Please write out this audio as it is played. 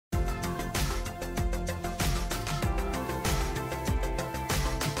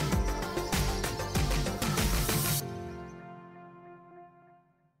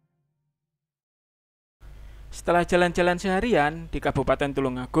Setelah jalan-jalan seharian di Kabupaten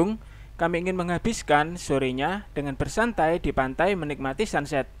Tulungagung, kami ingin menghabiskan sorenya dengan bersantai di pantai menikmati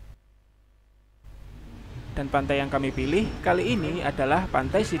sunset. Dan pantai yang kami pilih kali ini adalah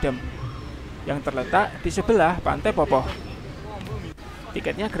pantai Sidem, yang terletak di sebelah pantai Popoh.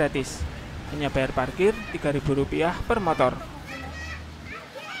 Tiketnya gratis, hanya bayar parkir Rp3.000 per motor.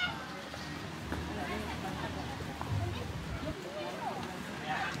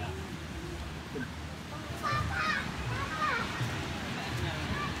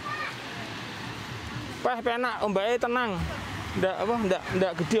 Wah, penak, ombaknya tenang.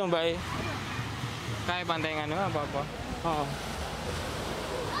 Ndak gede ombaknya. Kayak pantai nganu apa-apa. Oh.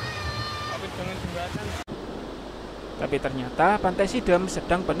 Tapi ternyata pantai Sidem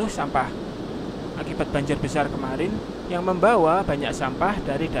sedang penuh sampah. Akibat banjir besar kemarin yang membawa banyak sampah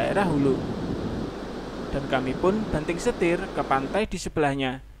dari daerah hulu. Dan kami pun banting setir ke pantai di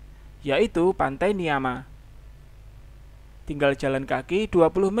sebelahnya, yaitu pantai Niyama. Tinggal jalan kaki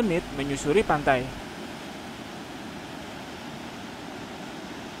 20 menit menyusuri pantai.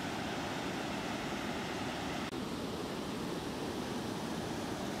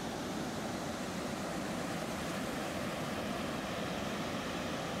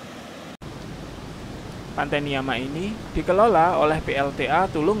 Pantai Niyama ini dikelola oleh PLTA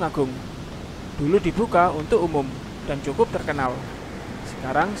Tulungagung. Dulu dibuka untuk umum dan cukup terkenal.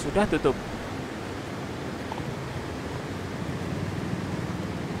 Sekarang sudah tutup.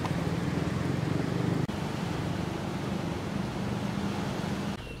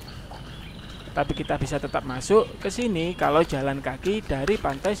 Tapi kita bisa tetap masuk ke sini kalau jalan kaki dari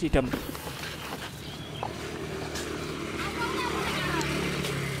pantai Sidem.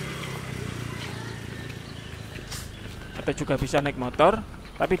 Atau juga bisa naik motor,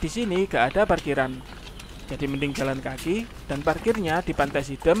 tapi di sini gak ada parkiran. Jadi mending jalan kaki dan parkirnya di pantai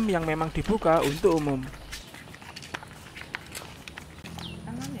Sidem yang memang dibuka untuk umum.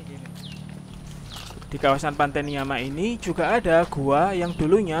 Di kawasan pantai Niyama ini juga ada gua yang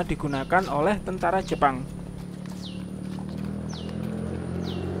dulunya digunakan oleh tentara Jepang.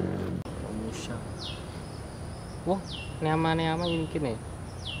 Wah, Niyama ini kene.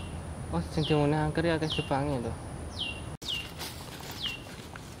 Wah, sing dimune angker ya akeh Jepange to.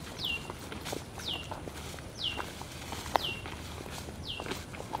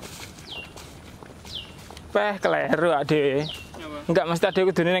 Keleru ade. Enggak mesti ade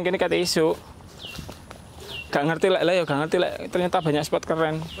kudune nang kene kate isuk. Gak ngerti lek ya, gak ngerti lek ternyata banyak spot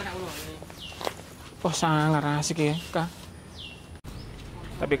keren. Oh, sangat asik ya, Kak.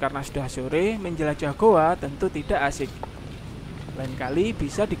 Tapi karena sudah sore, menjelajah goa tentu tidak asik. Lain kali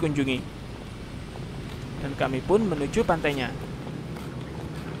bisa dikunjungi. Dan kami pun menuju pantainya.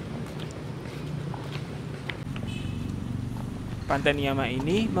 Pantai Niyama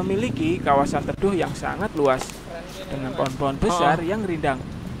ini memiliki kawasan teduh yang sangat luas, dengan pohon-pohon besar yang rindang,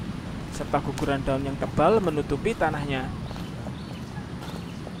 serta guguran daun yang tebal menutupi tanahnya.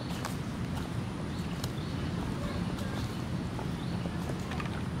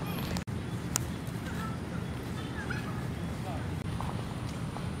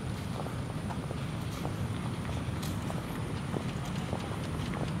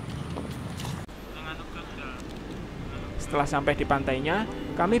 Setelah sampai di pantainya,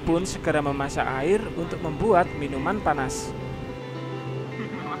 kami pun segera memasak air untuk membuat minuman panas.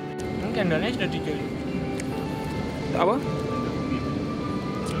 Cendolnya sudah dijoli. Apa?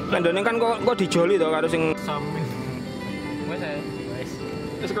 Cendolnya kan kok dijoli toh karo sing Samin. Wes.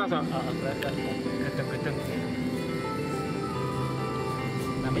 Wis kerasa. Kerasa. Gedeng-gedeng.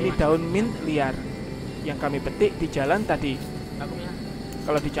 Ini daun mint liar yang kami petik di jalan tadi.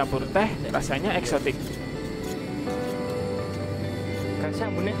 Kalau dicampur teh, rasanya eksotik. Rasa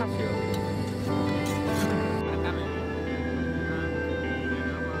ambune khas ya.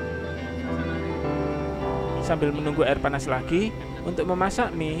 Sambil menunggu air panas lagi, untuk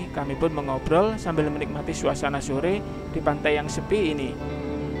memasak mie, kami pun mengobrol sambil menikmati suasana sore di pantai yang sepi ini.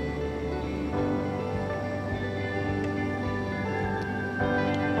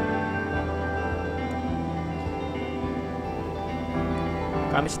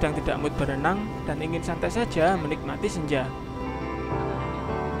 Kami sedang tidak mood berenang dan ingin santai saja menikmati senja.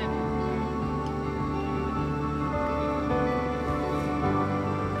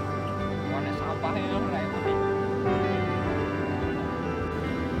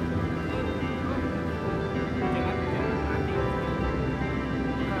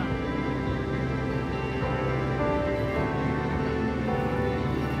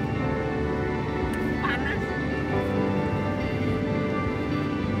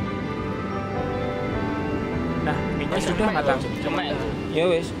 Sudah matang. Cuma ya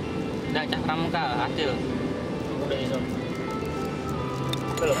wis. ndak cak pramuka adil. udah iso.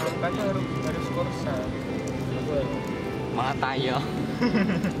 Belum kan harus kursa. Malah tayo.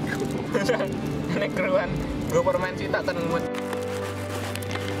 Nek keruan gue permain sih tak tenut.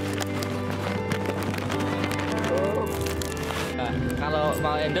 Kalau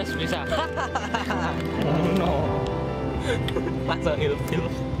mau endos bisa. No. Langsung ilfil.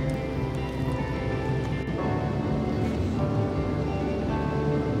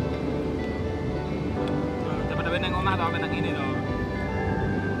 Cepet-cepet neng omah tau penak ini tau.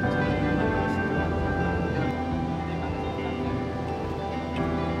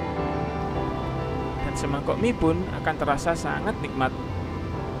 Dan semangkok mie pun akan terasa sangat nikmat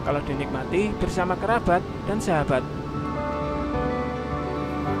kalau dinikmati bersama kerabat dan sahabat.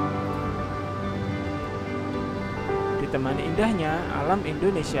 Ditemani indahnya alam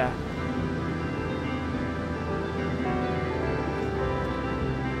Indonesia.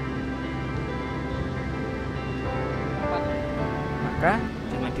 Maka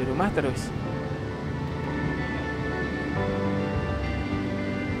jangan di rumah terus.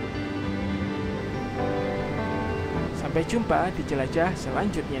 Sampai jumpa di jelajah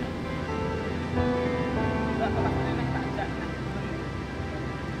selanjutnya.